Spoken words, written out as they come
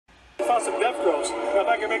found some deaf girls. Now if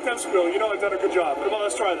I can make them squeal, you know I've done a good job. Come on,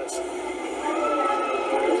 let's try this.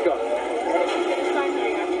 Let's go.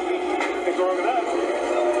 Think we're over that.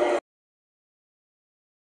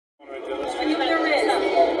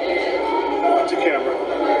 Watch the camera.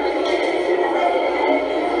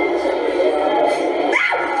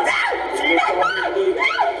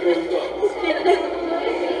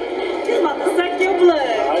 He's about to suck your blood.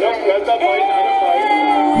 I don't fight.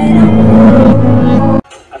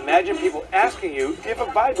 Imagine people asking you if you have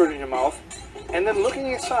a vibrator in your mouth and then looking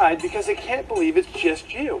inside because they can't believe it's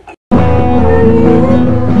just you.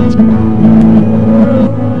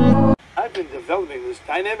 I've been developing this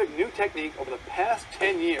dynamic new technique over the past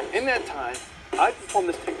 10 years. In that time, I've performed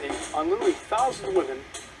this technique on literally thousands of women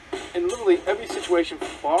in literally every situation, from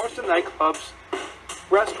bars to nightclubs,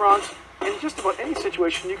 restaurants, in just about any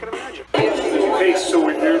situation you can imagine. Hey, so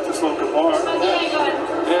we're here at this local bar, and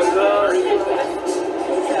the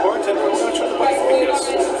bartender was going to try to buy focus.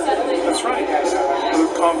 That's right. A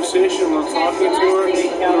little conversation, a little talking to her, a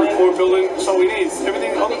little rapport building, that's all we need.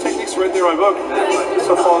 Everything, all the techniques are right there in my book,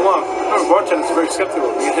 so follow along. Remember, bartenders are very skeptical.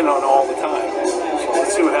 We get hit on all the time. So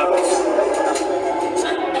let's see what happens.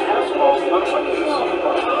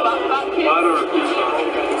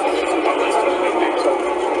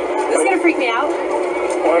 This is gonna freak me out.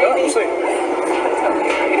 Why not? We'll see.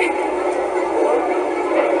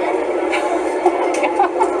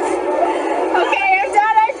 Okay, I'm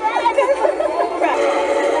done.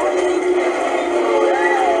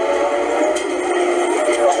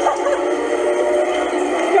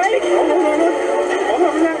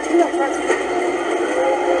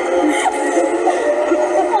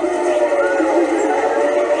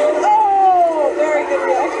 Oh, very good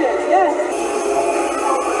reaction. Yes.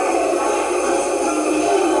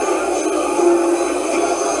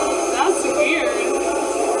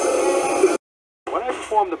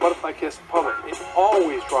 The butterfly kiss in public, it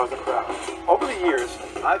always draws a crowd. Over the years,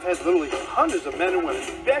 I've had literally hundreds of men and women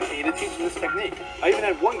beg me to teach them this technique. I even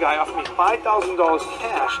had one guy offer me $5,000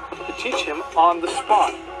 cash to teach him on the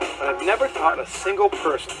spot. But I've never taught a single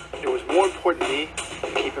person. It was more important to me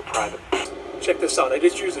to keep it private. Check this out. I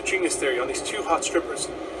just used the genius theory on these two hot strippers.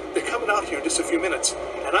 They're coming out here in just a few minutes,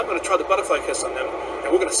 and I'm going to try the butterfly kiss on them,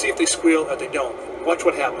 and we're going to see if they squeal or they don't. Watch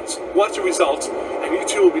what happens. Watch the results, and you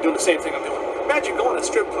too will be doing the same thing I'm doing. Imagine going to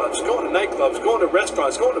strip clubs, going to nightclubs, going to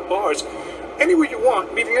restaurants, going to bars, anywhere you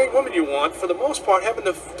want, meeting any woman you want, for the most part having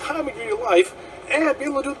the time of your life, and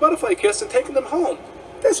being able to do the butterfly kiss and taking them home.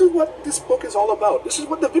 This is what this book is all about. This is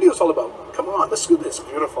what the video is all about. Come on, let's do this.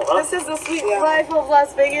 Beautiful, huh? This is the sweet life of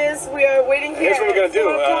Las Vegas. We are waiting here. Here's what we're going to do.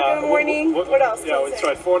 4 o'clock in the morning. What else? Yeah, it's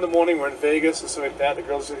right. 4 in the morning. We're in Vegas and stuff like that. The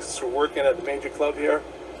girls are working at the major club here.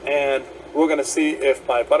 And we're going to see if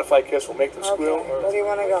my butterfly kiss will make them squeal. Or where do you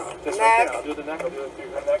want to go? This neck? right there. I'll do the neck. I'll do your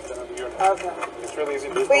neck. Then I'll do your neck. Okay. It's really easy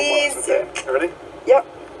to do. Please. Okay. You ready? Yep.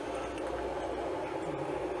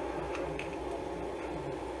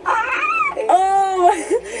 Oh,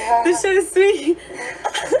 this shit is sweet.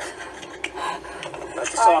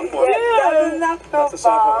 That's a soft one. Doesn't that feel That's a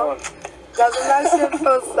soft bomb? one. Doesn't that shit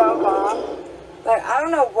feel so bomb? Like, I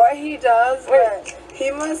don't know what he does, but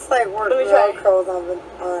he must, like, work Velcros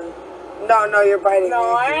on. No, you're biting me.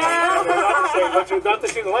 No, I am. Not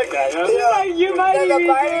that you like that, yeah? Yeah, you might the be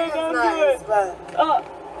biting is don't nice, do it. but... Oh,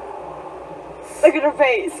 look at her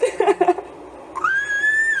face.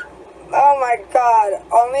 Oh my god,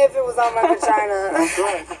 only if it was on my vagina.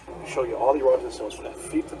 Right. Show you all the erogenous zones from that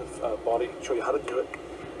feet to the body, show you how to do it,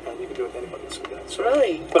 and you can do it with anybody. So that. So,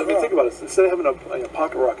 really? But I mean, think about it. Instead of having a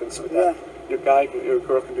pocket rocket and stuff like that, your guy, your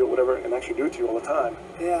girl can do it, whatever, and actually do it to you all the time.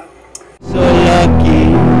 Yeah. So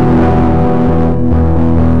lucky.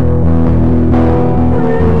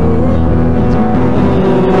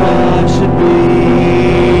 I should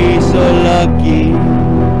be so lucky.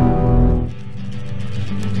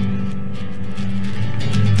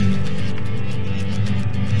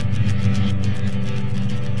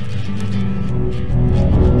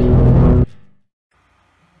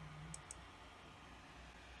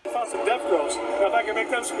 Found some deaf girls. Now if I can make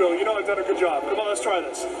them squeal, you know I've done a good job. Come on, let's try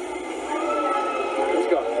this. Let's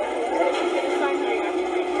go.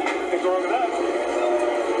 Think we're over that.